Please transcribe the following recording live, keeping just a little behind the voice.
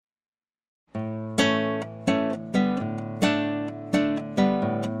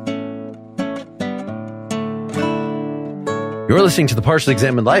You're listening to The Partially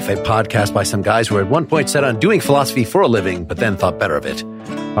Examined Life, a podcast by some guys who at one point set on doing philosophy for a living, but then thought better of it.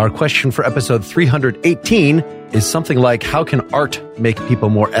 Our question for episode 318 is something like, how can art make people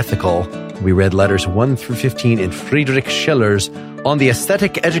more ethical? We read letters 1 through 15 in Friedrich Schiller's On the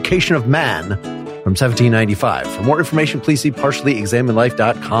Aesthetic Education of Man from 1795. For more information, please see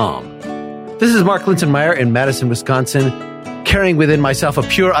partiallyexaminedlife.com. This is Mark Linsenmeyer in Madison, Wisconsin, carrying within myself a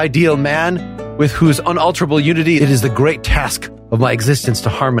pure ideal man with whose unalterable unity it is the great task of my existence to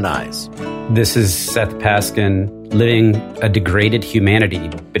harmonize. This is Seth Paskin, living a degraded humanity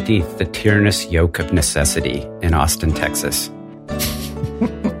beneath the tyrannous yoke of necessity in Austin, Texas.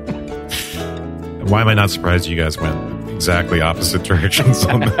 Why am I not surprised you guys went exactly opposite directions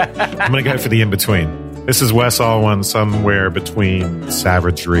on that? I'm going to go for the in-between. This is Wes Alwan, somewhere between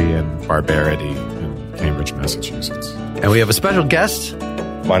savagery and barbarity in Cambridge, Massachusetts. And we have a special guest.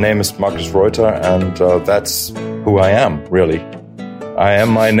 My name is Marcus Reuter, and that's who I am, really. I am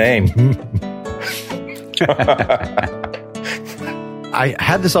my name. I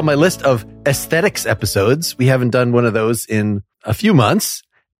had this on my list of aesthetics episodes. We haven't done one of those in a few months.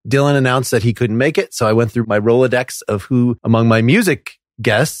 Dylan announced that he couldn't make it, so I went through my Rolodex of who among my music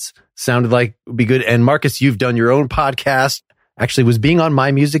guests sounded like would be good. And Marcus, you've done your own podcast. Actually, was being on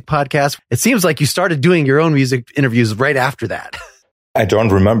my music podcast. It seems like you started doing your own music interviews right after that. I don't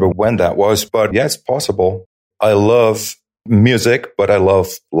remember when that was, but yeah, it's possible. I love music, but I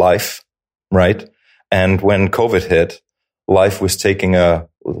love life, right? And when COVID hit, life was taking a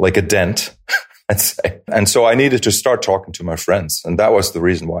dent, let's say. And so I needed to start talking to my friends. And that was the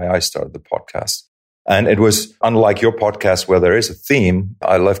reason why I started the podcast. And it was unlike your podcast where there is a theme.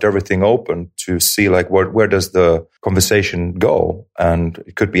 I left everything open to see where does the conversation go? And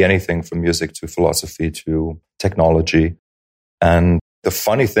it could be anything from music to philosophy to technology. And the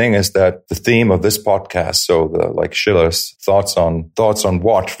funny thing is that the theme of this podcast, so Schiller's thoughts on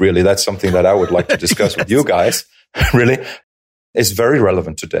what really, that's something that I would like to discuss with you guys, really, is very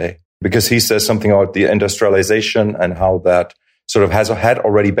relevant today because he says something about the industrialization and how that sort of had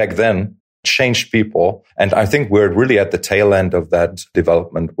already back then changed people. And I think we're really at the tail end of that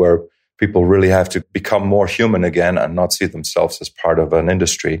development where people really have to become more human again and not see themselves as part of an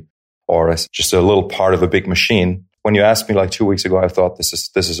industry or as just a little part of a big machine. When you asked me 2 weeks ago, I thought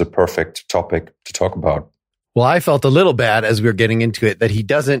this is a perfect topic to talk about. Well, I felt a little bad as we were getting into it that he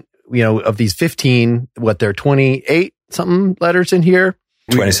doesn't, of these 15, there are 28 something letters in here?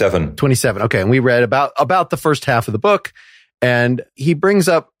 27. 27. Okay. And we read about the first half of the book. And he brings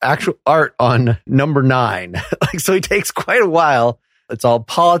up actual art on number 9. So he takes quite a while. It's all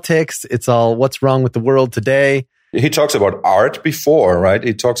politics. It's all what's wrong with the world today. He talks about art before, right?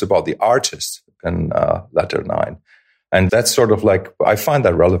 He talks about the artist in letter 9. And that's sort of I find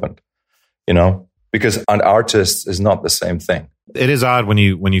that relevant, because an artist is not the same thing. It is odd when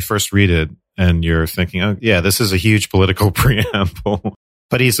you first read it and you're thinking, oh, yeah, this is a huge political preamble.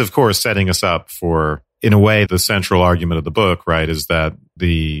 But he's, of course, setting us up for, in a way, the central argument of the book, right, is that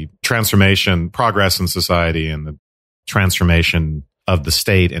the progress in society and the transformation of the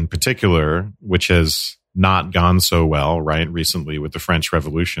state in particular, which has not gone so well, right, recently with the French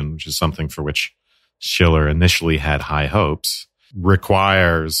Revolution, which is something for which Schiller initially had high hopes,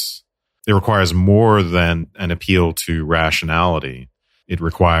 requires more than an appeal to rationality. It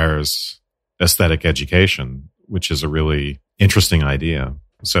requires aesthetic education, which is a really interesting idea.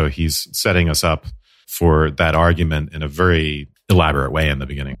 So he's setting us up for that argument in a very elaborate way in the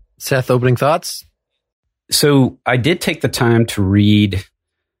beginning. Seth, opening thoughts? So I did take the time to read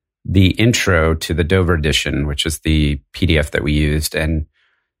the intro to the Dover edition, which is the PDF that we used. And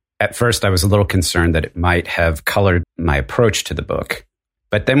at first I was a little concerned that it might have colored my approach to the book.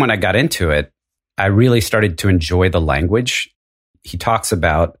 But then when I got into it, I really started to enjoy the language. He talks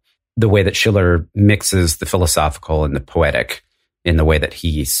about the way that Schiller mixes the philosophical and the poetic in the way that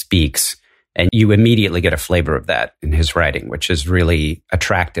he speaks. And you immediately get a flavor of that in his writing, which is really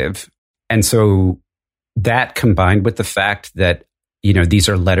attractive. And so that combined with the fact that, these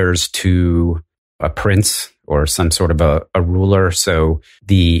are letters to a prince or some sort of a ruler. So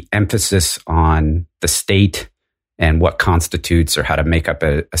the emphasis on the state and what constitutes or how to make up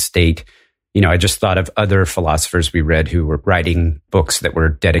a state. I just thought of other philosophers we read who were writing books that were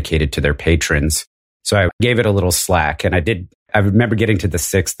dedicated to their patrons. So I gave it a little slack. And I remember getting to the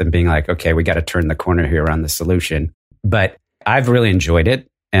 6th and being like, okay, we got to turn the corner here on the solution. But I've really enjoyed it.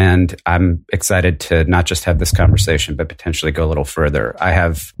 And I'm excited to not just have this conversation, but potentially go a little further. I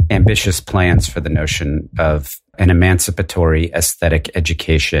have ambitious plans for the notion of an emancipatory aesthetic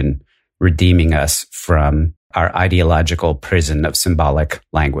education redeeming us from our ideological prison of symbolic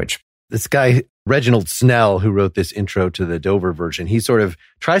language. This guy Reginald Snell, who wrote this intro to the Dover version, he sort of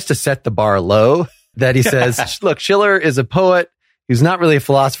tries to set the bar low, that he says, look, Schiller is a poet. He's not really a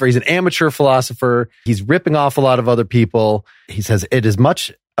philosopher. He's an amateur philosopher. He's ripping off a lot of other people. He says it is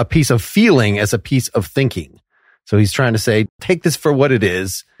much a piece of feeling as a piece of thinking. So he's trying to say, take this for what it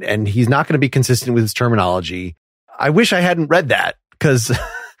is. And he's not going to be consistent with his terminology. I wish I hadn't read that because...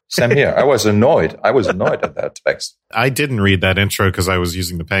 Same here. I was annoyed at that text. I didn't read that intro because I was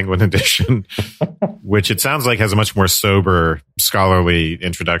using the Penguin edition, which it sounds like has a much more sober, scholarly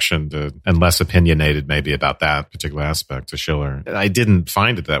introduction to, and less opinionated maybe about that particular aspect to Schiller. I didn't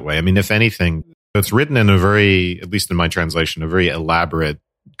find it that way. I mean, if anything, it's written in a very, at least in my translation, a very elaborate,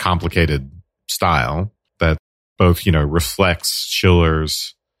 complicated style that both, reflects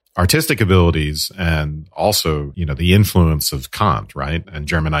Schiller's artistic abilities and also, the influence of Kant, right? And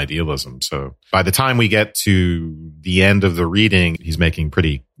German idealism. So by the time we get to the end of the reading, he's making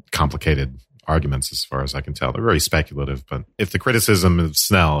pretty complicated arguments as far as I can tell. They're very speculative. But if the criticism of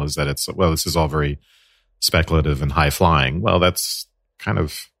Snell is that this is all very speculative and high flying, well, that's kind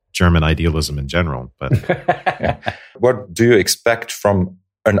of German idealism in general. But What do you expect from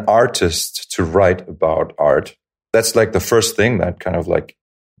an artist to write about art? That's like the first thing that kind of like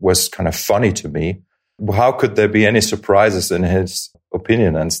was kind of funny to me. How could there be any surprises in his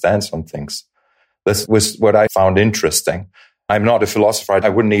opinion and stance on things? This was what I found interesting. I'm not a philosopher. I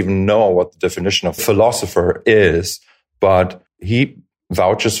wouldn't even know what the definition of philosopher is, but he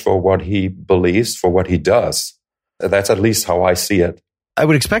vouches for what he believes, for what he does. That's at least how I see it. I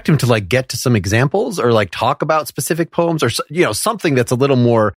would expect him to like get to some examples or like talk about specific poems or, something that's a little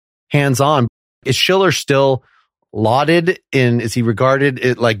more hands-on. Is Schiller still lauded is he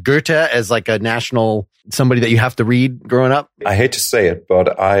regarded like Goethe as like a national, somebody that you have to read growing up? I hate to say it,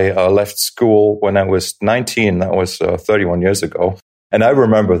 but I left school when I was 19. That was 31 years ago. And I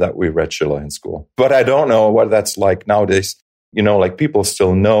remember that we read Schiller in school. But I don't know what that's like nowadays. Like people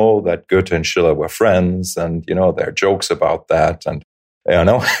still know that Goethe and Schiller were friends and, there are jokes about that and,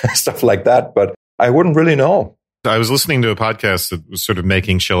 stuff like that. But I wouldn't really know. I was listening to a podcast that was sort of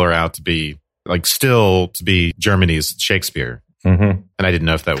making Schiller out to be still to be Germany's Shakespeare. Mm-hmm. And I didn't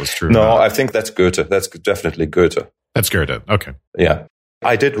know if that was true. No, I think that's Goethe. That's definitely Goethe. That's Goethe. Okay. Yeah.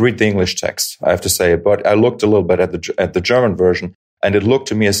 I did read the English text, I have to say, but I looked a little bit at the German version, and it looked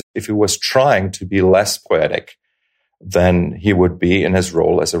to me as if he was trying to be less poetic than he would be in his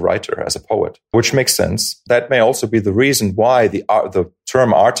role as a writer, as a poet, which makes sense. That may also be the reason why the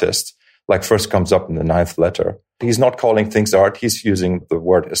term artist first comes up in the 9th letter. He's not calling things art. He's using the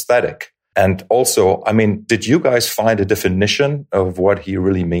word aesthetic. And also, did you guys find a definition of what he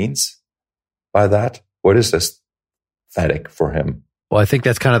really means by that? What is aesthetic for him? Well, I think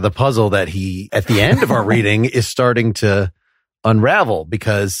that's kind of the puzzle that he, at the end of our reading, is starting to unravel,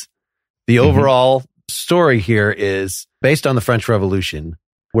 because the overall story here is based on the French Revolution.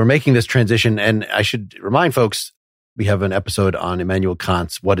 We're making this transition, and I should remind folks, we have an episode on Immanuel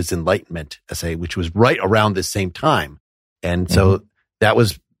Kant's What is Enlightenment essay, which was right around this same time. And so that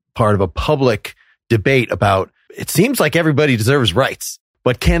was part of a public debate about, it seems like everybody deserves rights,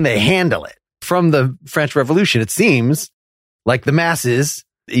 but can they handle it? From the French Revolution, it seems like the masses,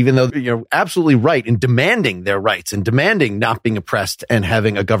 even though you're absolutely right in demanding their rights and demanding not being oppressed and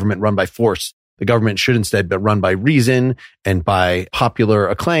having a government run by force, the government should instead be run by reason and by popular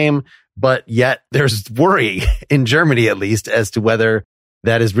acclaim. But yet there's worry in Germany, at least, as to whether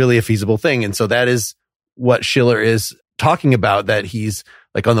that is really a feasible thing. And so that is what Schiller is talking about, that he's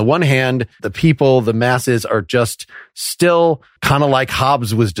like, on the one hand, the people, the masses are just still kind of like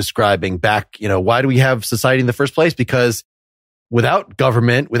Hobbes was describing back, why do we have society in the first place? Because without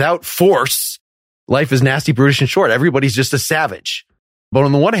government, without force, life is nasty, brutish, and short. Everybody's just a savage. But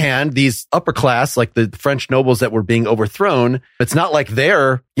on the one hand, these upper class, like the French nobles that were being overthrown, it's not like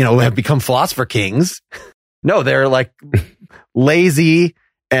they're, have become philosopher kings. No, they're like lazy,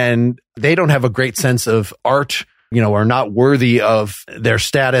 and they don't have a great sense of art, are not worthy of their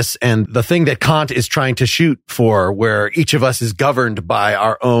status. And the thing that Kant is trying to shoot for, where each of us is governed by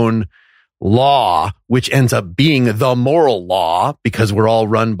our own law, which ends up being the moral law because we're all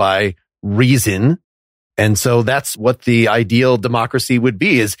run by reason. And so that's what the ideal democracy would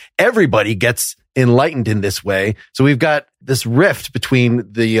be, is everybody gets enlightened in this way. So we've got this rift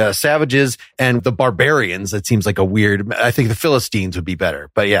between the savages and the barbarians. It seems like I think the Philistines would be better,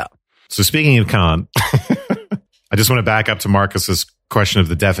 but yeah. So speaking of Kant, I just want to back up to Marcus's question of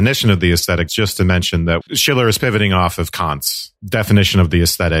the definition of the aesthetic, just to mention that Schiller is pivoting off of Kant's definition of the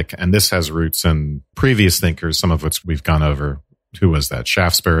aesthetic. And this has roots in previous thinkers, some of which we've gone over. Who was that?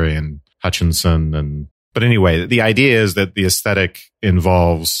 Shaftesbury and Hutchinson. But anyway, the idea is that the aesthetic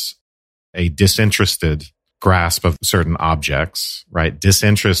involves a disinterested grasp of certain objects, right?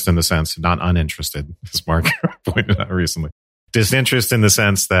 Disinterest in the sense, not uninterested, as Mark pointed out recently. Disinterest in the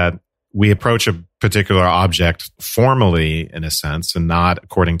sense that we approach a particular object formally, in a sense, and not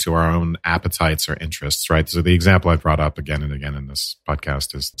according to our own appetites or interests, right? So the example I've brought up again and again in this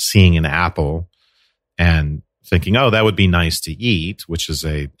podcast is seeing an apple and thinking, oh, that would be nice to eat, which is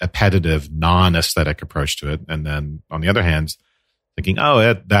a appetitive, non-aesthetic approach to it. And then on the other hand, thinking,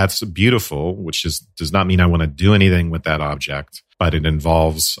 oh, that's beautiful, which does not mean I want to do anything with that object, but it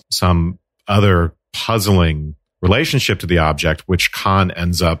involves some other puzzling relationship to the object, which Kant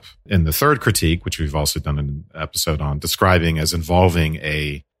ends up in the third critique, which we've also done an episode on, describing as involving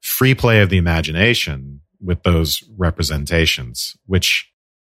a free play of the imagination with those representations, which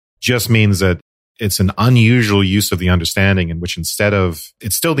just means that it's an unusual use of the understanding in which instead of,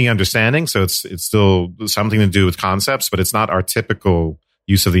 it's still the understanding, so it's still something to do with concepts, but it's not our typical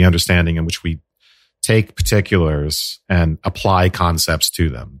use of the understanding in which we take particulars and apply concepts to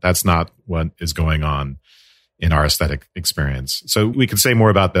them. That's not what is going on in our aesthetic experience. So we could say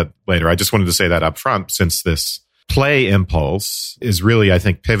more about that later. I just wanted to say that up front, since this play impulse is really, I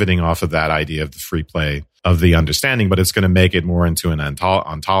think, pivoting off of that idea of the free play of the understanding, but it's going to make it more into an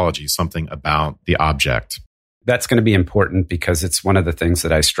ontology, something about the object. That's going to be important because it's one of the things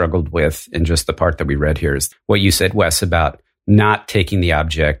that I struggled with in just the part that we read here is what you said, Wes, about not taking the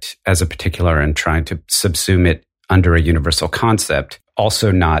object as a particular and trying to subsume it under a universal concept,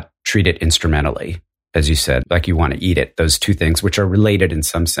 also not treat it instrumentally, as you said, like you want to eat it, those two things, which are related in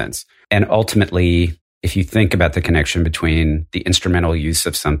some sense. And ultimately, if you think about the connection between the instrumental use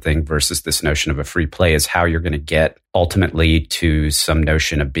of something versus this notion of a free play is how you're going to get ultimately to some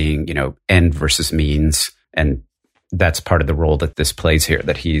notion of being, end versus means. And that's part of the role that this plays here,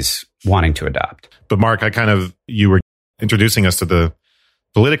 that he's wanting to adopt. But Mark, you were introducing us to the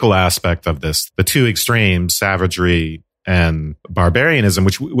political aspect of this, the two extremes, savagery and barbarianism,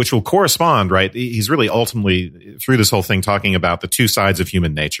 which will correspond, right? He's really ultimately, through this whole thing, talking about the two sides of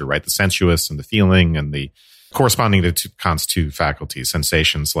human nature, right? The sensuous and the feeling, and the corresponding to Kant's two faculties,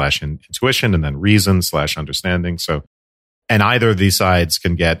 sensation/intuition, and then reason/understanding. So, and either of these sides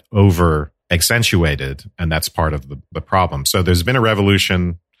can get over accentuated, and that's part of the problem. So there's been a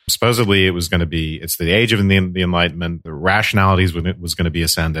revolution. Supposedly it's the age of the Enlightenment. The rationality was going to be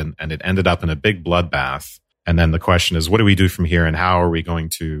ascendant, and it ended up in a big bloodbath. And then the question is, what do we do from here, and how are we going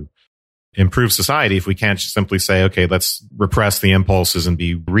to improve society if we can't just simply say, okay, let's repress the impulses and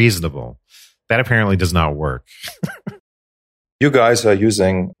be reasonable? That apparently does not work. You guys are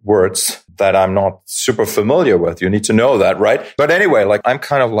using words that I'm not super familiar with. You need to know that, right? But anyway, I'm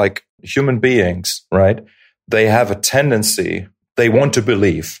kind of like human beings, right? They have a tendency, they want to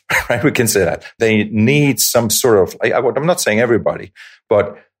believe, right? We can say that. They need some sort of, I'm not saying everybody,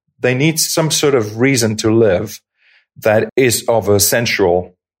 but they need some sort of reason to live that is of a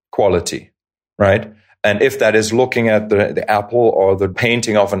sensual quality, right? And if that is looking at the apple or the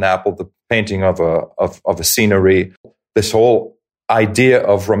painting of an apple, the painting of a scenery, this whole idea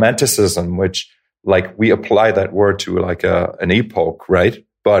of romanticism, which we apply that word to an epoch, right?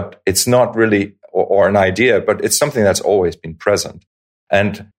 But it's not really, or an idea, but it's something that's always been present.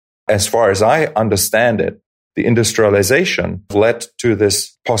 And as far as I understand it, the industrialization led to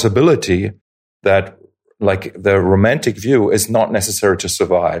this possibility that the romantic view is not necessary to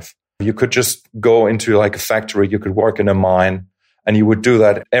survive. You could just go into a factory, you could work in a mine, and you would do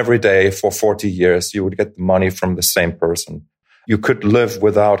that every day for 40 years. You would get the money from the same person. You could live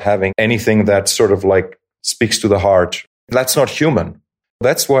without having anything that sort of speaks to the heart. That's not human.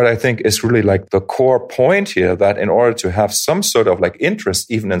 That's what I think is really the core point here, that in order to have some sort of interest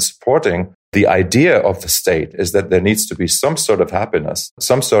even in supporting the idea of the state, is that there needs to be some sort of happiness,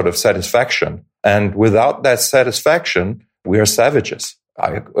 some sort of satisfaction. And without that satisfaction, we are savages.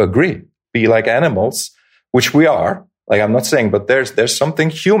 I agree. Be like animals, which we are. I'm not saying, but there's something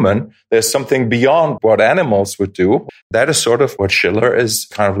human. There's something beyond what animals would do. That is sort of what Schiller is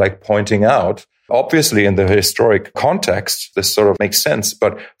kind of pointing out. Obviously, in the historic context, this sort of makes sense.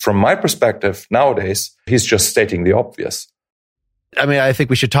 But from my perspective, nowadays, he's just stating the obvious. I mean, I think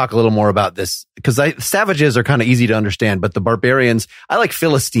we should talk a little more about this because savages are kind of easy to understand, but the barbarians, I like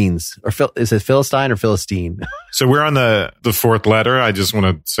Philistines. Is it Philistine or Philistine? So we're on the fourth letter. I just want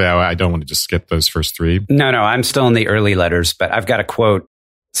to say I don't want to just skip those first three. No, I'm still in the early letters, but I've got a quote.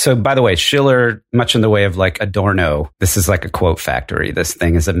 So by the way, Schiller, much in the way of Adorno, this is like a quote factory. This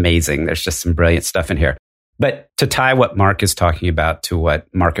thing is amazing. There's just some brilliant stuff in here. But to tie what Mark is talking about to what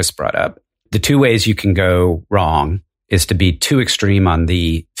Marcus brought up, the two ways you can go wrong is to be too extreme on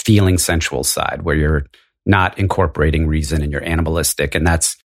the feeling sensual side, where you're not incorporating reason and you're animalistic. And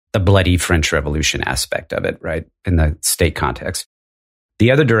that's the bloody French Revolution aspect of it, right? In the state context.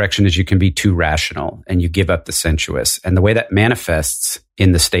 The other direction is you can be too rational and you give up the sensuous. And the way that manifests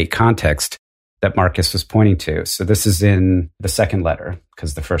in the state context that Marcus was pointing to. So this is in the second letter,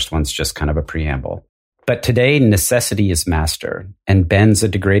 because the first one's just kind of a preamble. But today, necessity is master and bends a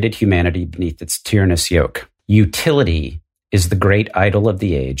degraded humanity beneath its tyrannous yoke. Utility is the great idol of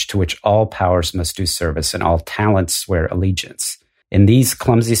the age to which all powers must do service and all talents swear allegiance. In these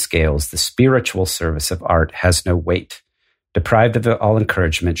clumsy scales, the spiritual service of art has no weight. Deprived of all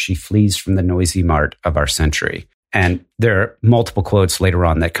encouragement, she flees from the noisy mart of our century. And there are multiple quotes later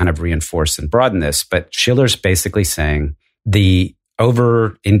on that kind of reinforce and broaden this, but Schiller's basically saying the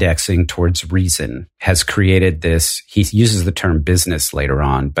over-indexing towards reason has created this, he uses the term business later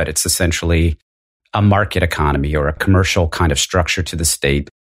on, but it's essentially a market economy or a commercial kind of structure to the state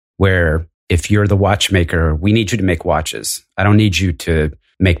where if you're the watchmaker, we need you to make watches. I don't need you to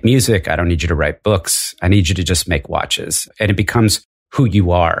make music. I don't need you to write books. I need you to just make watches. And it becomes who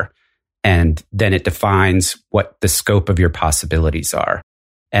you are. And then it defines what the scope of your possibilities are.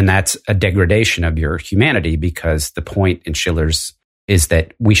 And that's a degradation of your humanity, because the point in Schiller's is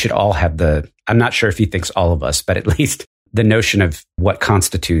that we should all have I'm not sure if he thinks all of us, but at least the notion of what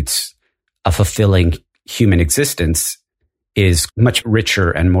constitutes a fulfilling human existence is much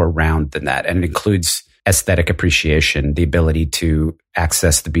richer and more round than that. And it includes aesthetic appreciation, the ability to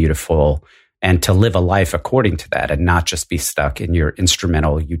access the beautiful and to live a life according to that and not just be stuck in your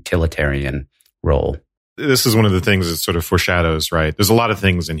instrumental utilitarian role. This is one of the things that sort of foreshadows, right? There's a lot of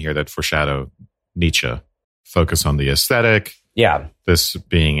things in here that foreshadow Nietzsche. Focus on the aesthetic. Yeah. This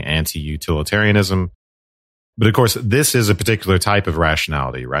being anti-utilitarianism. But of course, this is a particular type of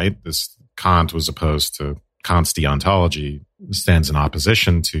rationality, right? This Kant was opposed to Kant's deontology, stands in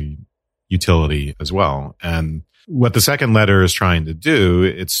opposition to utility as well. And what the second letter is trying to do,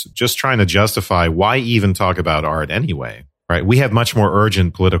 it's just trying to justify why even talk about art anyway, right? We have much more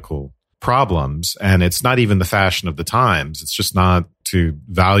urgent political problems, and it's not even the fashion of the times. It's just not to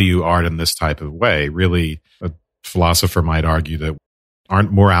value art in this type of way. Really, a philosopher might argue that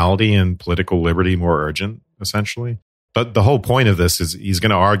aren't morality and political liberty more urgent, essentially? But the whole point of this is he's going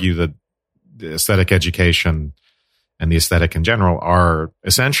to argue that the aesthetic education and the aesthetic in general are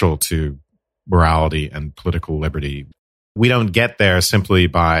essential to morality and political liberty. We don't get there simply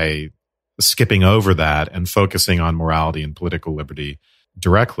by skipping over that and focusing on morality and political liberty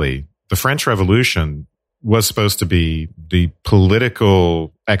directly. The French Revolution was supposed to be the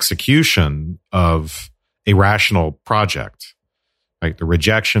political execution of a rational project, like the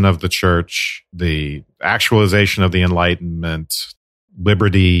rejection of the church, the actualization of the Enlightenment,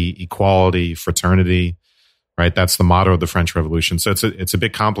 liberty, equality, fraternity, right? That's the motto of the French Revolution. So it's a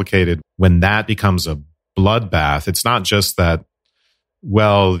bit complicated when that becomes a bloodbath. It's not just that,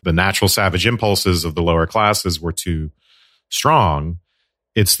 well, the natural savage impulses of the lower classes were too strong.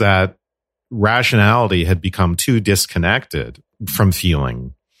 It's that rationality had become too disconnected from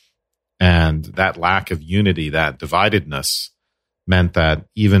feeling. And that lack of unity, that dividedness, meant that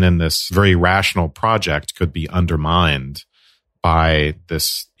even in this very rational project could be undermined by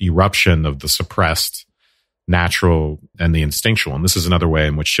this eruption of the suppressed natural and the instinctual. And this is another way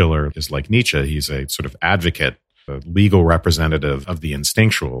in which Schiller is like Nietzsche. He's a sort of advocate, a legal representative of the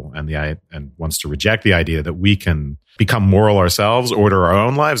instinctual, and wants to reject the idea that we can become moral ourselves, order our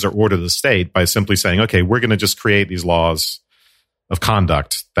own lives, or order the state by simply saying, okay, we're going to just create these laws of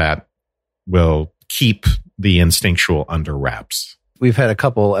conduct that will keep the instinctual under wraps. We've had a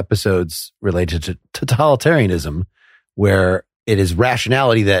couple episodes related to totalitarianism where it is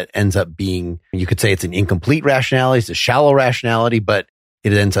rationality that ends up being, you could say it's an incomplete rationality, it's a shallow rationality, but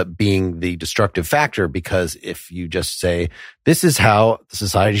it ends up being the destructive factor, because if you just say, this is how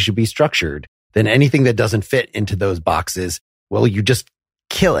society should be structured, then anything that doesn't fit into those boxes, well, you just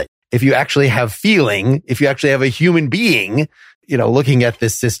kill it. If you actually have feeling, if you actually have a human being, looking at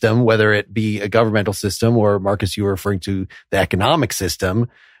this system, whether it be a governmental system or, Marcus, you were referring to the economic system,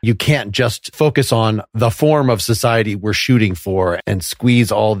 you can't just focus on the form of society we're shooting for and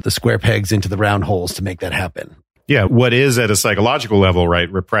squeeze all the square pegs into the round holes to make that happen. Yeah, what is at a psychological level, right,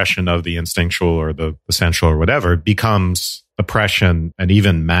 repression of the instinctual or the essential or whatever, becomes oppression and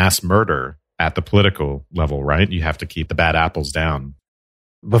even mass murder at the political level, right? You have to keep the bad apples down.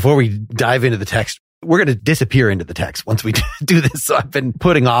 Before we dive into the text, we're going to disappear into the text once we do this. So I've been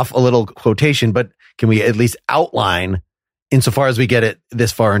putting off a little quotation, but can we at least outline, insofar as we get it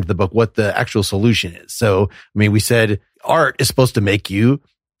this far into the book, what the actual solution is? So, we said art is supposed to make you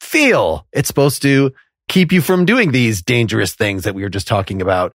feel. It's supposed to keep you from doing these dangerous things that we were just talking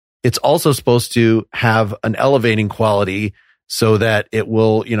about. It's also supposed to have an elevating quality so that it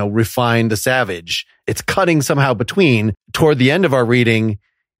will, refine the savage. It's cutting somehow between. Toward the end of our reading,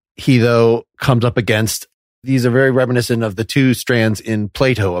 he, though, comes up against, these are very reminiscent of the two strands in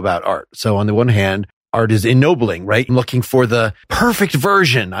Plato about art. So on the one hand, art is ennobling, right? I'm looking for the perfect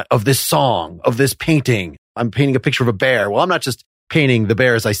version of this song, of this painting. I'm painting a picture of a bear. Well, I'm not just painting the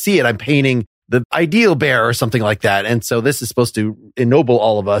bear as I see it. I'm painting the ideal bear or something like that. And so this is supposed to ennoble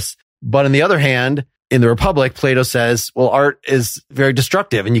all of us. But on the other hand, in the Republic, Plato says, well, art is very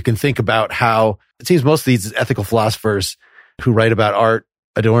destructive. And you can think about how it seems most of these ethical philosophers who write about art,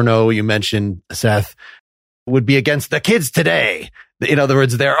 Adorno, you mentioned, Seth, would be against the kids today. In other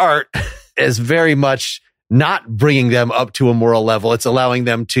words, their art is very much not bringing them up to a moral level. It's allowing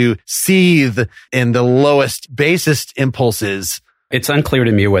them to seethe in the lowest, basest impulses. It's unclear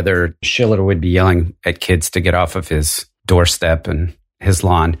to me whether Schiller would be yelling at kids to get off of his doorstep and his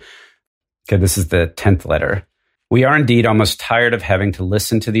lawn. Okay, this is the 10th letter. We are indeed almost tired of having to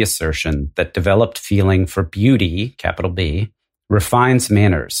listen to the assertion that developed feeling for beauty, capital B, refines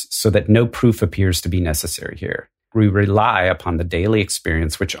manners so that no proof appears to be necessary here. We rely upon the daily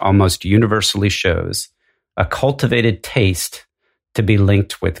experience which almost universally shows a cultivated taste to be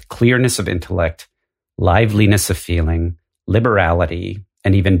linked with clearness of intellect, liveliness of feeling, liberality,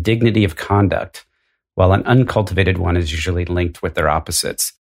 and even dignity of conduct, while an uncultivated one is usually linked with their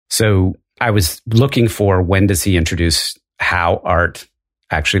opposites. So I was looking for, when does he introduce how art,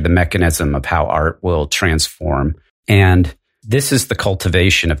 actually the mechanism of how art will transform. And this is the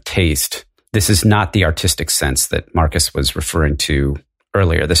cultivation of taste. This is not the artistic sense that Marcus was referring to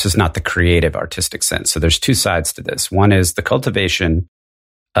earlier. This is not the creative artistic sense. So there's two sides to this. One is the cultivation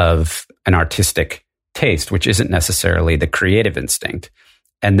of an artistic taste, which isn't necessarily the creative instinct.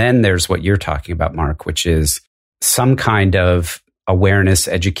 And then there's what you're talking about, Mark, which is some kind of awareness,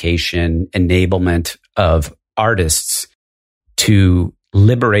 education, enablement of artists to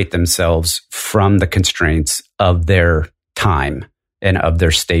liberate themselves from the constraints of their time and of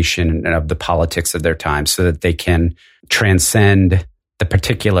their station and of the politics of their time, so that they can transcend the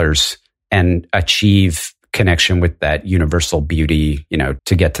particulars and achieve connection with that universal beauty,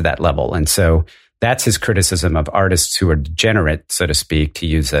 to get to that level. And so that's his criticism of artists who are degenerate, so to speak, to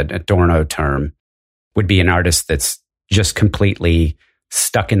use an Adorno term, would be an artist that's just completely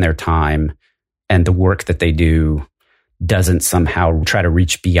stuck in their time, and the work that they do doesn't somehow try to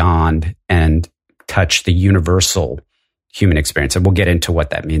reach beyond and touch the universal human experience. And we'll get into what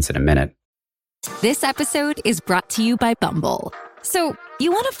that means in a minute. This episode is brought to you by Bumble. So,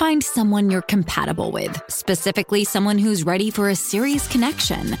 you want to find someone you're compatible with, specifically someone who's ready for a serious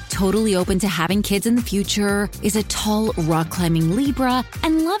connection, totally open to having kids in the future, is a tall, rock-climbing Libra,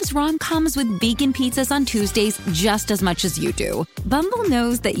 and loves rom-coms with vegan pizzas on Tuesdays just as much as you do. Bumble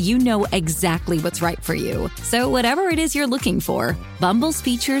knows that you know exactly what's right for you. So whatever it is you're looking for, Bumble's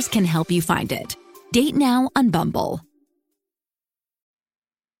features can help you find it. Date now on Bumble.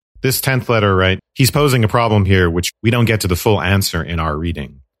 This 10th letter, right? He's posing a problem here, which we don't get to the full answer in our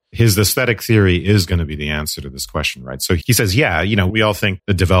reading. His aesthetic theory is going to be the answer to this question, right? So he says, yeah, we all think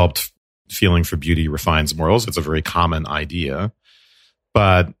the developed feeling for beauty refines morals. It's a very common idea.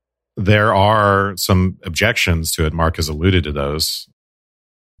 But there are some objections to it. Mark has alluded to those.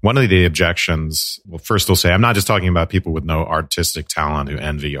 One of the objections, well, first he'll say, I'm not just talking about people with no artistic talent who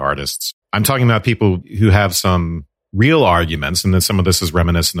envy artists. I'm talking about people who have some real arguments, and then some of this is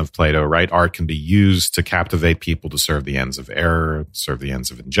reminiscent of Plato, right? Art can be used to captivate people to serve the ends of error, serve the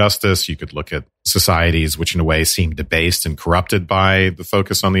ends of injustice. You could look at societies which in a way seem debased and corrupted by the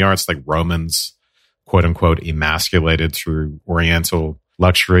focus on the arts, like Romans, quote unquote, emasculated through Oriental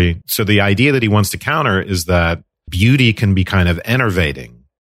luxury. So the idea that he wants to counter is that beauty can be kind of enervating,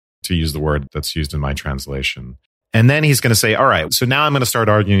 to use the word that's used in my translation. And then he's going to say, all right, so now I'm going to start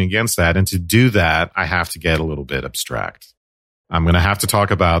arguing against that. And to do that, I have to get a little bit abstract. I'm going to have to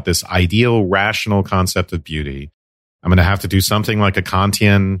talk about this ideal, rational concept of beauty. I'm going to have to do something like a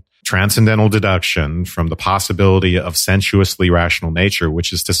Kantian transcendental deduction from the possibility of sensuously rational nature,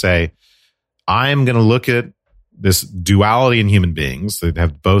 which is to say, I'm going to look at this duality in human beings that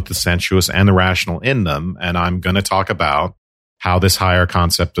have both the sensuous and the rational in them. And I'm going to talk about how this higher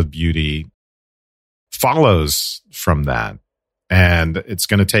concept of beauty follows from that. And it's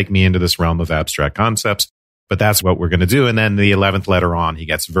going to take me into this realm of abstract concepts, but that's what we're going to do. And then the 11th letter on, he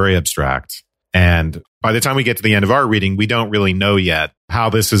gets very abstract. And by the time we get to the end of our reading, we don't really know yet how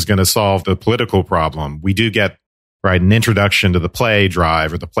this is going to solve the political problem. We do get, right, an introduction to the play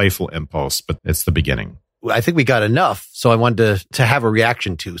drive or the playful impulse, but it's the beginning. I think we got enough, so I wanted to have a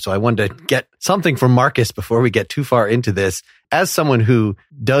reaction to. So I wanted to get something from Marcus before we get too far into this. As someone who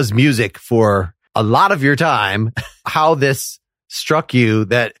does music for a lot of your time, how this struck you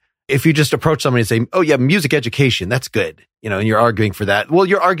that if you just approach somebody and say, oh yeah, music education, that's good, and you're arguing for that. Well,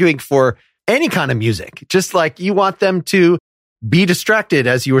 you're arguing for any kind of music, just like you want them to be distracted,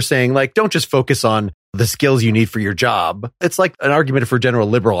 as you were saying, like don't just focus on the skills you need for your job. It's like an argument for general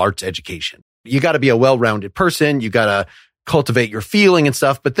liberal arts education. You got to be a well-rounded person. You got to cultivate your feeling and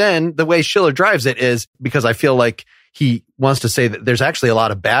stuff. But then the way Schiller drives it is because I feel like he wants to say that there's actually a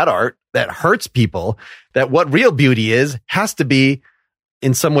lot of bad art that hurts people, that what real beauty has to be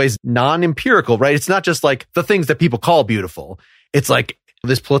in some ways non-empirical, right? It's not just like the things that people call beautiful. It's like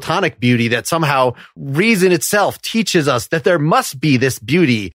this platonic beauty that somehow reason itself teaches us that there must be this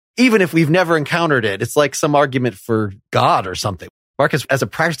beauty, even if we've never encountered it. It's like some argument for God or something. Marcus, as a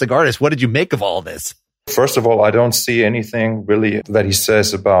practicing artist, what did you make of all this? First of all, I don't see anything really that he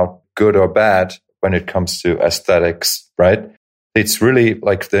says about good or bad when it comes to aesthetics, right? It's really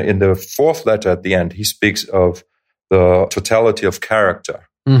like in the fourth letter at the end, he speaks of the totality of character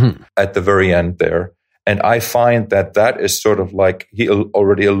at the very end there. And I find that is sort of like he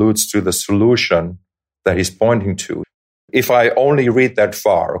already alludes to the solution that he's pointing to. If I only read that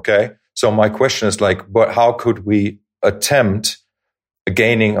far, okay? So my question is like, but how could we attempt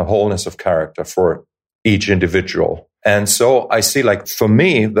gaining a wholeness of character for each individual? And so I see like, for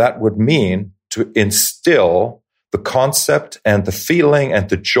me, that would mean to instill the concept and the feeling and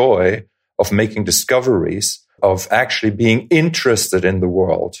the joy of making discoveries, of actually being interested in the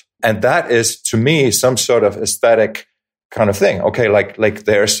world. And that is, to me, some sort of aesthetic kind of thing. Okay, like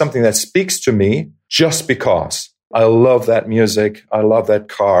there's something that speaks to me just because I love that music. I love that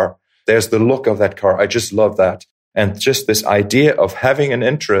car. There's the look of that car. I just love that. And just this idea of having an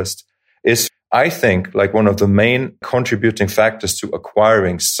interest is, I think, like one of the main contributing factors to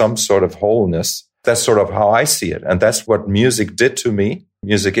acquiring some sort of wholeness. That's sort of how I see it. And that's what music did to me.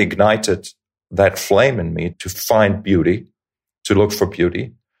 Music ignited that flame in me to find beauty, to look for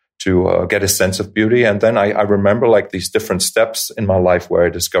beauty, to get a sense of beauty. And then I remember like these different steps in my life where I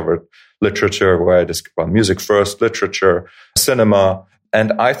discovered literature, where I discovered music first, literature, cinema.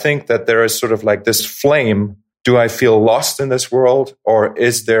 And I think that there is sort of like this flame. Do I feel lost in this world, or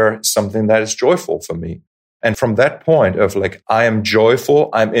is there something that is joyful for me? And from that point of like, I am joyful,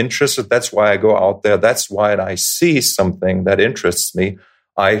 I'm interested. That's why I go out there. That's why I see something that interests me.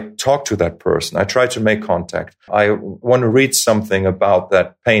 I talk to that person. I try to make contact. I want to read something about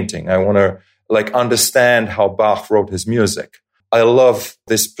that painting. I want to like understand how Bach wrote his music. I love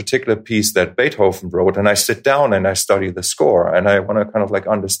this particular piece that Beethoven wrote, and I sit down and I study the score, and I want to kind of like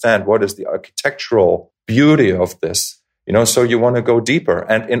understand what is the architectural beauty of this. So you want to go deeper.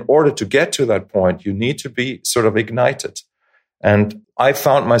 And in order to get to that point, you need to be sort of ignited. And I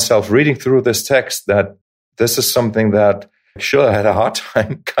found myself reading through this text that this is something that Schiller had a hard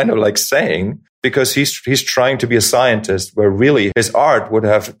time kind of like saying, because he's trying to be a scientist where really his art would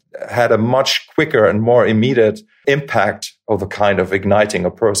have had a much quicker and more immediate impact of a kind of igniting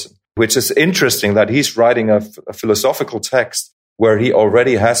a person, which is interesting that he's writing a philosophical text where he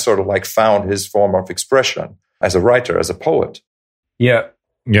already has sort of like found his form of expression as a writer, as a poet. Yeah.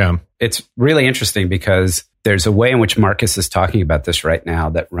 Yeah. It's really interesting because there's a way in which Marcus is talking about this right now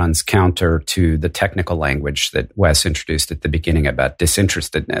that runs counter to the technical language that Wes introduced at the beginning about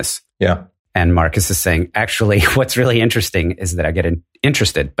disinterestedness. Yeah. And Marcus is saying, actually, what's really interesting is that I get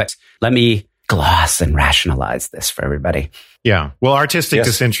interested. But let me gloss and rationalize this for everybody. Yeah. Well, artistic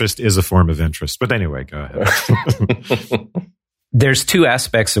disinterest is a form of interest. But anyway, go ahead. There's two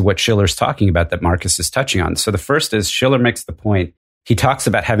aspects of what Schiller's talking about that Marcus is touching on. So the first is Schiller makes the point. He talks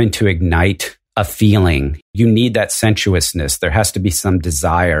about having to ignite a feeling. You need that sensuousness. There has to be some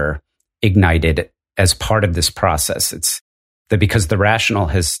desire ignited as part of this process. It's that because the rational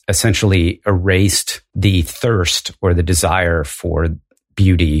has essentially erased the thirst or the desire for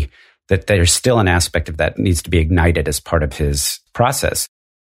beauty, that there's still an aspect of that needs to be ignited as part of his process.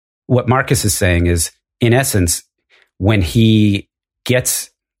 What Marcus is saying is, in essence, when he gets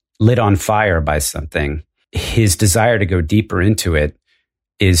lit on fire by something, his desire to go deeper into it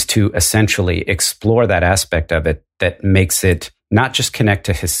is to essentially explore that aspect of it that makes it not just connect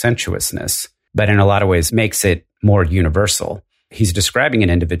to his sensuousness, but in a lot of ways makes it more universal. He's describing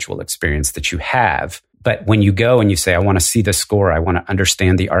an individual experience that you have, but when you go and you say, I want to see the score, I want to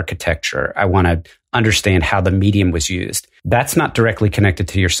understand the architecture, I want to understand how the medium was used, that's not directly connected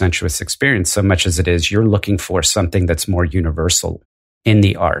to your sensuous experience so much as it is you're looking for something that's more universal in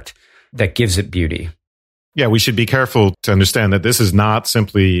the art that gives it beauty. Yeah, we should be careful to understand that this is not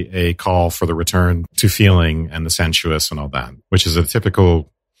simply a call for the return to feeling and the sensuous and all that, which is a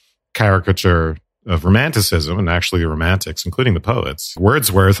typical caricature of romanticism, and actually the romantics, including the poets.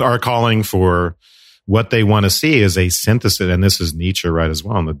 Wordsworth are calling for what they want to see is a synthesis, and this is Nietzsche, right, as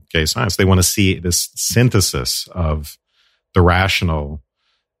well in the gay science. They want to see this synthesis of the rational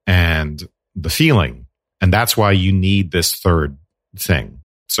and the feeling. And that's why you need this third thing.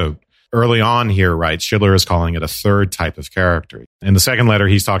 So early on here, right, Schiller is calling it a third type of character. In the second letter,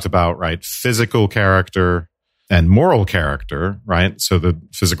 he's talked about, right, physical character and moral character, right? So the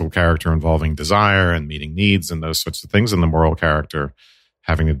physical character involving desire and meeting needs and those sorts of things, and the moral character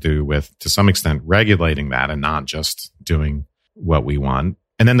having to do with, to some extent, regulating that and not just doing what we want.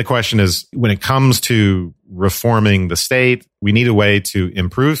 And then the question is, when it comes to reforming the state, we need a way to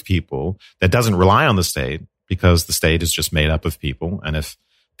improve people that doesn't rely on the state, because the state is just made up of people. And if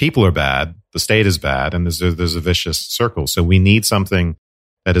people are bad, the state is bad, and there's a vicious circle. So we need something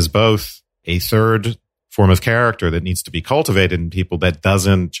that is both a third form of character that needs to be cultivated in people, that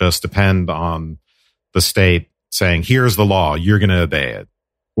doesn't just depend on the state saying, here's the law, you're going to obey it,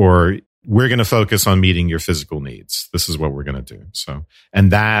 or we're going to focus on meeting your physical needs. This is what we're going to do. So,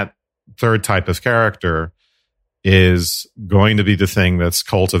 and that third type of character is going to be the thing that's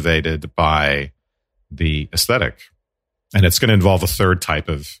cultivated by the aesthetic. And it's going to involve a third type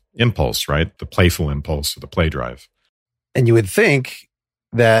of impulse, right? The playful impulse, or the play drive. And you would think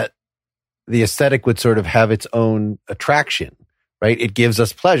that the aesthetic would sort of have its own attraction, right? It gives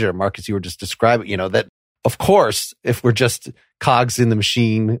us pleasure. Marcus, you were just describing, that of course, if we're just cogs in the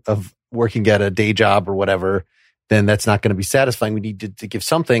machine of working at a day job or whatever, then that's not going to be satisfying. We need to give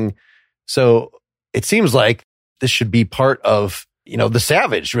something. So it seems like this should be part of, the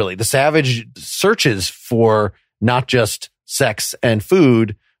savage, really. The savage searches for not just sex and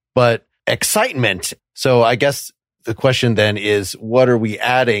food, but excitement. So I guess the question then is, what are we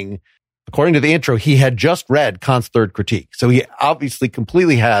adding? According to the intro, he had just read Kant's Third Critique. So he obviously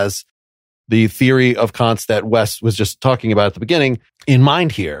completely has the theory of Kant's that Wes was just talking about at the beginning in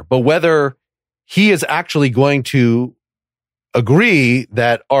mind here. But whether he is actually going to agree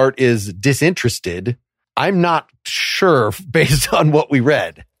that art is disinterested, I'm not sure based on what we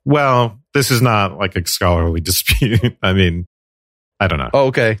read. Well, this is not like a scholarly dispute. I mean, I don't know. Oh,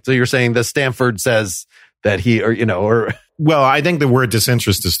 okay. So you're saying that Stanford says that he, or Well, I think the word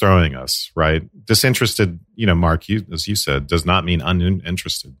disinterest is throwing us, right? Disinterested, Mark, as you said, does not mean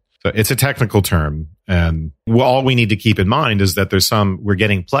uninterested. So it's a technical term. And all we need to keep in mind is that we're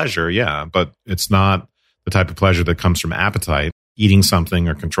getting pleasure, yeah, but it's not the type of pleasure that comes from appetite, eating something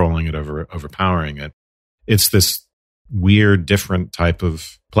or controlling it, overpowering it. It's this weird, different type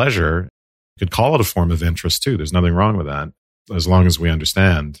of pleasure. You could call it a form of interest too. There's nothing wrong with that, as long as we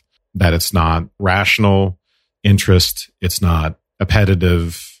understand that it's not rational interest. It's not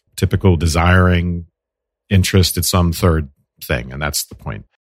appetitive, typical desiring interest. It's some third thing. And that's the point.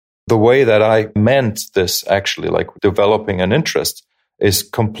 The way that I meant this, actually, like developing an interest, is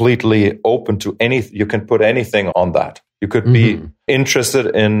completely open to anything. You can put anything on that. You could be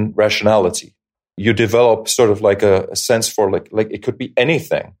interested in rationality. You develop sort of like a sense for like it could be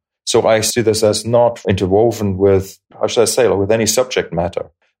anything. So I see this as not interwoven with, how should I say, like with any subject matter.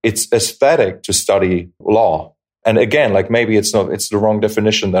 It's aesthetic to study law. And again, like maybe it's the wrong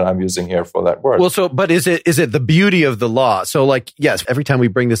definition that I'm using here for that word. Well, but is it the beauty of the law? So like, yes, every time we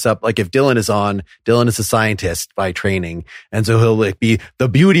bring this up, like if Dylan is on, Dylan is a scientist by training. And so he'll like be the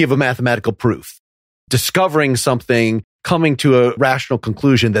beauty of a mathematical proof, discovering something, coming to a rational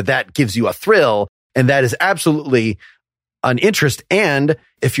conclusion that gives you a thrill. And that is absolutely an interest. And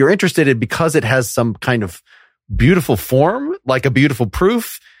if you're interested in because it has some kind of beautiful form, like a beautiful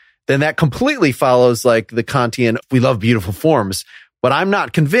proof, then that completely follows like the Kantian, we love beautiful forms. But I'm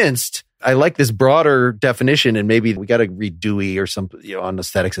not convinced. I like this broader definition, and maybe we got to read Dewey or something on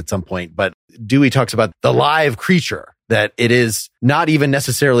aesthetics at some point. But Dewey talks about the live creature, that it is not even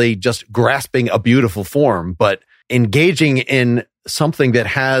necessarily just grasping a beautiful form, but engaging in something that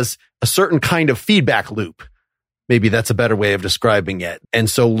has a certain kind of feedback loop. Maybe that's a better way of describing it. And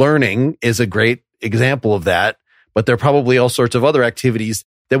so learning is a great example of that. But there are probably all sorts of other activities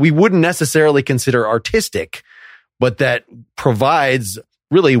that we wouldn't necessarily consider artistic, but that provides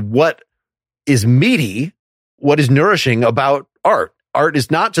really what is meaty, what is nourishing about art. Art is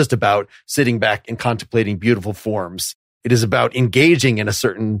not just about sitting back and contemplating beautiful forms. It is about engaging in a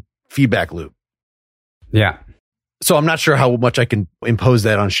certain feedback loop. Yeah. So I'm not sure how much I can impose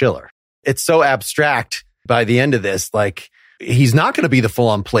that on Schiller. It's so abstract by the end of this, like he's not going to be the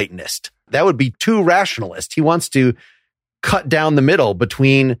full-on Platonist. That would be too rationalist. He wants to cut down the middle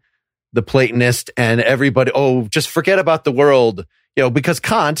between the Platonist and everybody. Oh, just forget about the world, because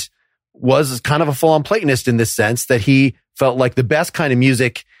Kant was kind of a full-on Platonist in this sense that he felt like the best kind of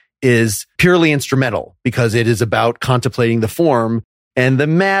music is purely instrumental because it is about contemplating the form And the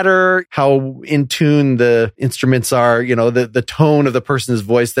matter, how in tune the instruments are, the tone of the person's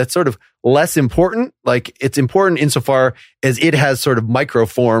voice, that's sort of less important. Like, it's important insofar as it has sort of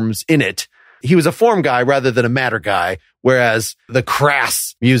microforms in it. He was a form guy rather than a matter guy, whereas the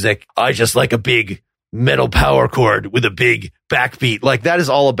crass music, I just like a big metal power chord with a big backbeat. Like, that is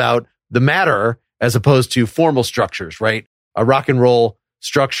all about the matter as opposed to formal structures, right? A rock and roll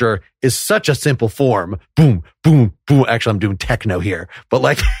structure is such a simple form. Boom, boom, boom. Actually, I'm doing techno here, but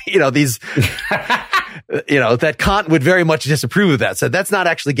like, these, that Kant would very much disapprove of that. So that's not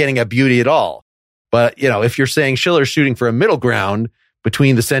actually getting at beauty at all. But, if you're saying Schiller's shooting for a middle ground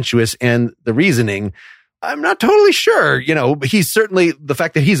between the sensuous and the reasoning, I'm not totally sure. He's certainly, the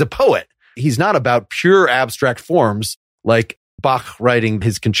fact that he's a poet, he's not about pure abstract forms like Bach writing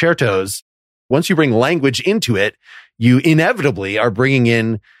his concertos. Once you bring language into it, you inevitably are bringing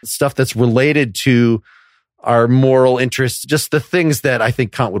in stuff that's related to our moral interests, just the things that I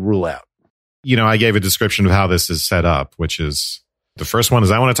think Kant would rule out. I gave a description of how this is set up, which is, the first one is,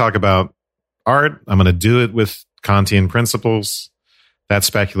 I want to talk about art. I'm going to do it with Kantian principles. That's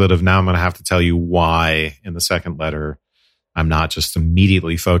speculative. Now I'm going to have to tell you why in the second letter I'm not just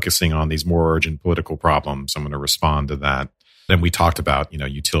immediately focusing on these more urgent political problems. I'm going to respond to that. Then we talked about,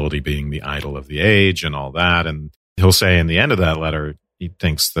 utility being the idol of the age and all that. And he'll say in the end of that letter, he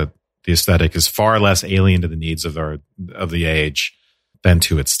thinks that the aesthetic is far less alien to the needs of the age than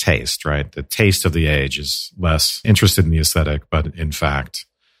to its taste, right? The taste of the age is less interested in the aesthetic, but in fact,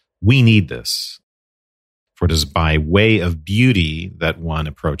 we need this. For it is by way of beauty that one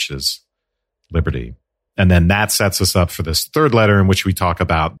approaches liberty. And then that sets us up for this third letter in which we talk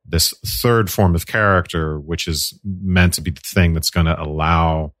about this third form of character, which is meant to be the thing that's going to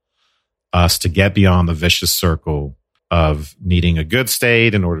allow us to get beyond the vicious circle of needing a good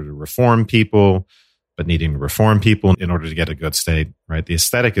state in order to reform people, but needing to reform people in order to get a good state, right? The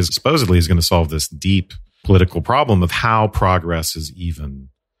aesthetic is supposedly going to solve this deep political problem of how progress is even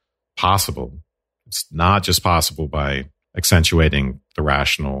possible. It's not just possible by accentuating the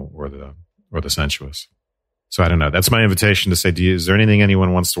rational or the sensuous. So I don't know. That's my invitation to say, is there anything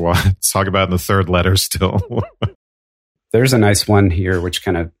anyone wants to talk about in the third letter still? There's a nice one here, which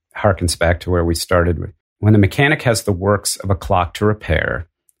kind of harkens back to where we started with. When the mechanic has the works of a clock to repair,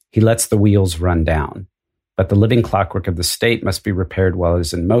 he lets the wheels run down. But the living clockwork of the state must be repaired while it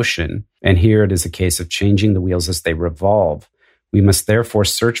is in motion. And here it is a case of changing the wheels as they revolve. We must therefore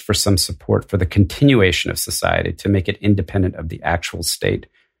search for some support for the continuation of society to make it independent of the actual state,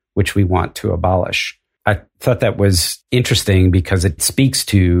 which we want to abolish. I thought that was interesting because it speaks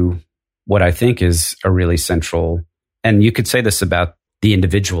to what I think is a really central, and you could say this about the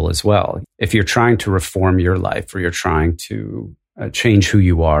individual as well. If you're trying to reform your life or you're trying to change who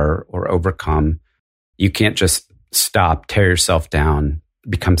you are or overcome, you can't just stop, tear yourself down,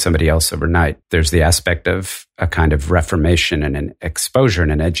 become somebody else overnight. There's the aspect of a kind of reformation and an exposure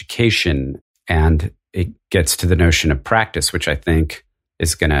and an education, and it gets to the notion of practice, which I think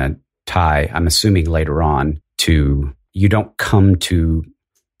is going to tie, I'm assuming later on, to you don't come to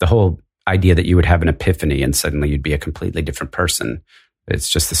the whole idea that you would have an epiphany and suddenly you'd be a completely different person. It's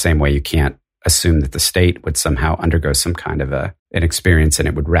just the same way you can't assume that the state would somehow undergo some kind of an experience and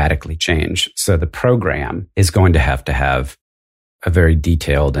it would radically change. So the program is going to have a very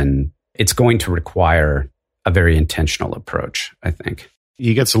detailed, and it's going to require a very intentional approach, I think.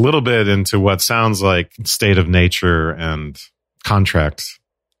 He gets a little bit into what sounds like state of nature and contract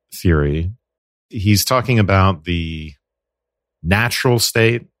theory. He's talking about the natural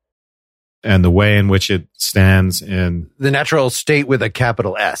state and the way in which it stands in... The natural state with a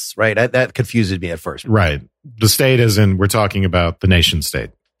capital S, right? That confuses me at first. Right. The state as in, we're talking about the nation state.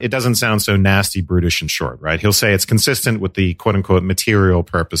 It doesn't sound so nasty, brutish, and short, right? He'll say it's consistent with the quote-unquote material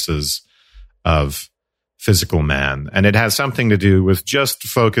purposes of physical man. And it has something to do with just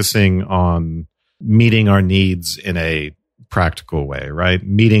focusing on meeting our needs in a practical way, right?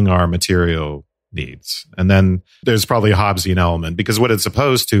 Meeting our material needs. And then there's probably a Hobbesian element, because what it's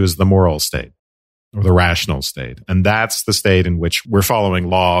opposed to is the moral state or the rational state. And that's the state in which we're following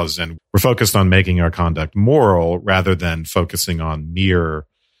laws and we're focused on making our conduct moral rather than focusing on mere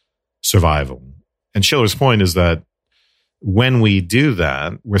survival. And Schiller's point is that when we do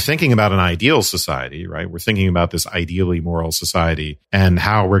that, we're thinking about an ideal society, right? We're thinking about this ideally moral society and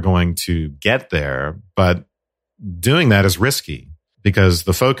how we're going to get there. But doing that is risky because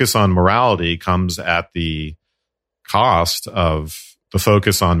the focus on morality comes at the cost of the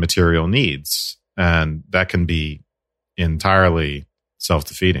focus on material needs. And that can be entirely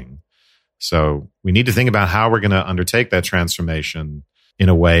self-defeating. So we need to think about how we're going to undertake that transformation in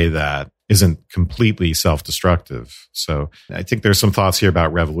a way that isn't completely self-destructive. So I think there's some thoughts here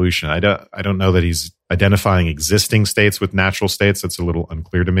about revolution. I don't know that he's identifying existing states with natural states. That's a little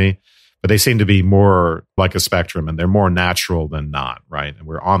unclear to me. But they seem to be more like a spectrum, and they're more natural than not, right? And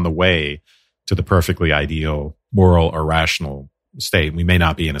we're on the way to the perfectly ideal, moral or rational state. We may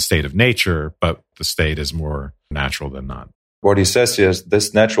not be in a state of nature, but the state is more natural than not. What he says here is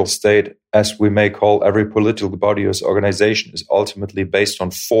this natural state, as we may call every political body or organization, is ultimately based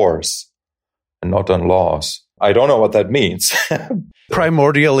on force and not on laws. I don't know what that means.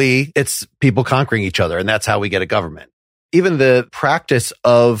 Primordially, it's people conquering each other, and that's how we get a government. Even the practice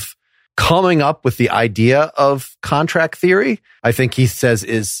of coming up with the idea of contract theory, I think he says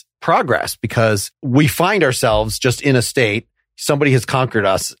is progress, because we find ourselves just in a state, somebody has conquered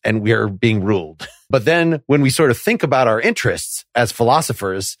us and we're being ruled. But then when we sort of think about our interests as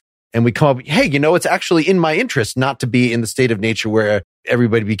philosophers and we come up, hey, it's actually in my interest not to be in the state of nature where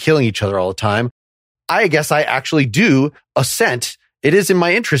everybody be killing each other all the time. I guess I actually do assent. It is in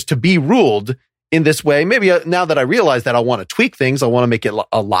my interest to be ruled in this way. Maybe now that I realize that, I want to tweak things. I want to make it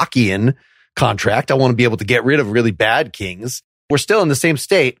a Lockean contract. I want to be able to get rid of really bad kings. We're still in the same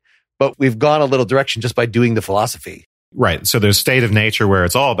state, but we've gone a little direction just by doing the philosophy. Right. So there's state of nature where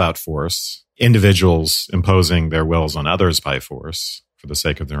it's all about force, individuals imposing their wills on others by force for the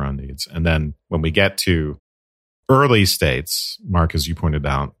sake of their own needs. And then when we get to early states, Mark, as you pointed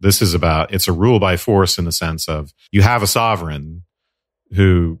out, this is about, it's a rule by force in the sense of you have a sovereign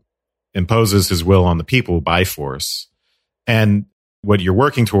who imposes his will on the people by force. And what you're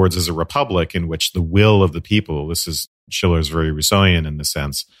working towards is a republic in which the will of the people, this is Schiller's very Rousseauian in the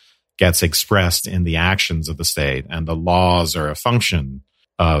sense, gets expressed in the actions of the state, and the laws are a function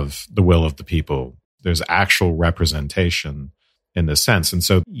of the will of the people. There's actual representation in this sense. And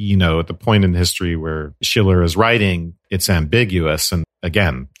so, at the point in history where Schiller is writing, it's ambiguous. And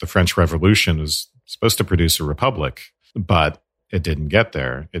again, the French Revolution was supposed to produce a republic, but it didn't get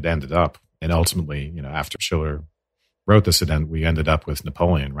there. It ended up, and ultimately, after Schiller wrote this, we ended up with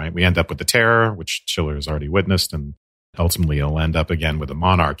Napoleon, right? We end up with the terror, which Schiller has already witnessed, and ultimately it'll end up again with a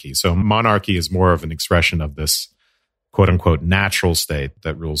monarchy. So monarchy is more of an expression of this quote unquote natural state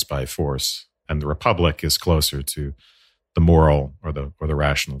that rules by force. And the republic is closer to the moral or the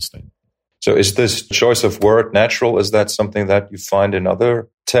rational state. So is this choice of word natural, is that something that you find in other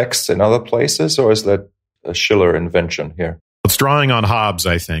texts, in other places, or is that a Schiller invention here? It's drawing on Hobbes,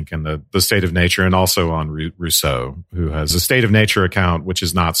 I think, and the state of nature, and also on Rousseau, who has a state of nature account which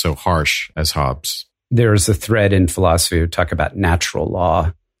is not so harsh as Hobbes. There's a thread in philosophy who talk about natural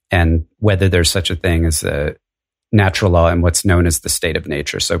law and whether there's such a thing as a natural law and what's known as the state of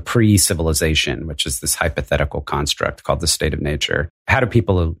nature. So pre-civilization, which is this hypothetical construct called the state of nature. How do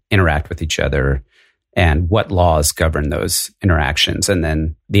people interact with each other and what laws govern those interactions? And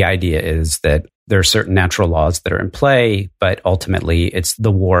then the idea is that there are certain natural laws that are in play, but ultimately it's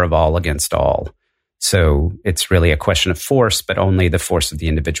the war of all against all. So it's really a question of force, but only the force of the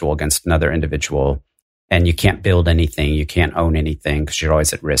individual against another individual. And you can't build anything, you can't own anything because you're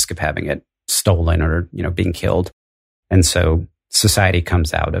always at risk of having it stolen or, being killed. And so society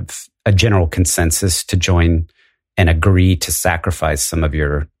comes out of a general consensus to join and agree to sacrifice some of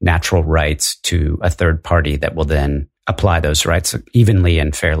your natural rights to a third party that will then apply those rights evenly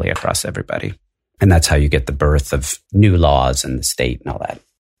and fairly across everybody. And that's how you get the birth of new laws and the state and all that.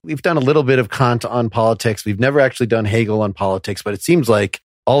 We've done a little bit of Kant on politics. We've never actually done Hegel on politics, but it seems like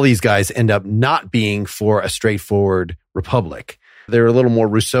all these guys end up not being for a straightforward republic. They're a little more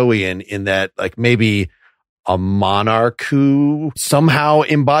Rousseauian in that, like, maybe a monarch who somehow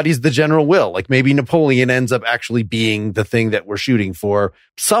embodies the general will. Like maybe Napoleon ends up actually being the thing that we're shooting for.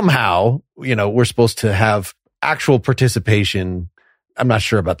 Somehow, we're supposed to have actual participation. I'm not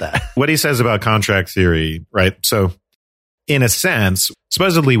sure about that. What he says about contract theory, right? So in a sense,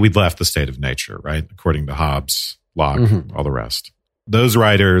 supposedly we've left the state of nature, right? According to Hobbes, Locke, all the rest. Those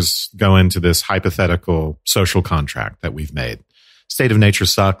writers go into this hypothetical social contract that we've made. State of nature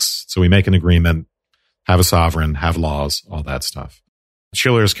sucks, so we make an agreement, have a sovereign, have laws, all that stuff.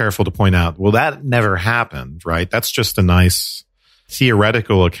 Schiller is careful to point out, well, that never happened, right? That's just a nice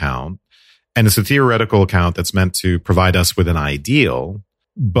theoretical account. And it's a theoretical account that's meant to provide us with an ideal,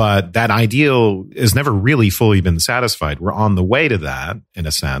 but that ideal has never really fully been satisfied. We're on the way to that, in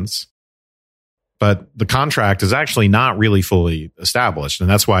a sense. But the contract is actually not really fully established. And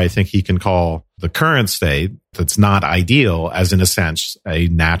that's why I think he can call the current state that's not ideal as, in a sense, a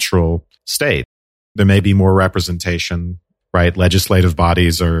natural state. There may be more representation, right? Legislative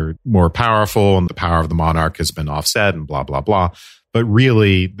bodies are more powerful and the power of the monarch has been offset and blah, blah, blah. But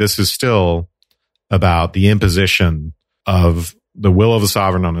really, this is still about the imposition of the will of the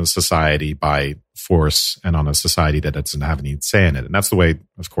sovereign on a society by force and on a society that doesn't have any say in it. And that's the way,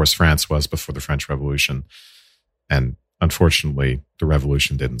 of course, France was before the French Revolution. And unfortunately, the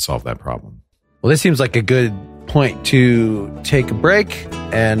revolution didn't solve that problem. Well, this seems like a good point to take a break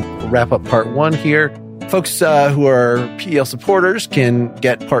and wrap up part one here. Folks who are PEL supporters can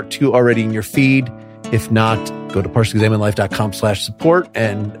get part two already in your feed. If not, go to partiallyexaminedlife.com/support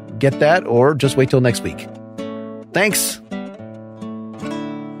and get that, or just wait till next week. Thanks.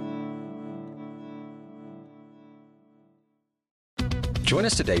 Join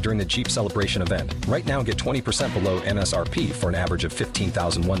us today during the Jeep Celebration event. Right now, get 20% below MSRP for an average of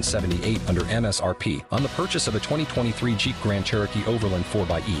 $15,178 under MSRP on the purchase of a 2023 Jeep Grand Cherokee Overland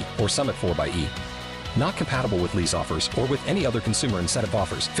 4xE or Summit 4xE. Not compatible with lease offers or with any other consumer incentive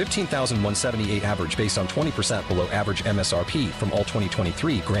offers. $15,178 average based on 20% below average MSRP from all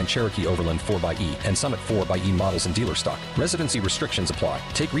 2023 Grand Cherokee Overland 4xE and Summit 4xE models in dealer stock. Residency restrictions apply.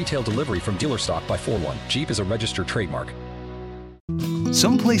 Take retail delivery from dealer stock by 4/1. Jeep is a registered trademark.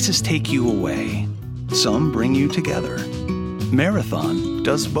 Some places take you away. Some bring you together. Marathon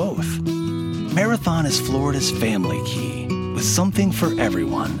does both. Marathon is Florida's family key with something for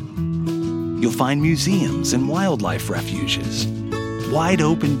everyone. You'll find museums and wildlife refuges, wide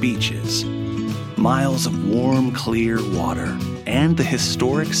open beaches, miles of warm, clear water, and the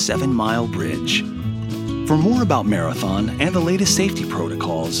historic 7-mile bridge. For more about Marathon and the latest safety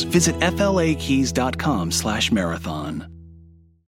protocols, visit flakeys.com/marathon.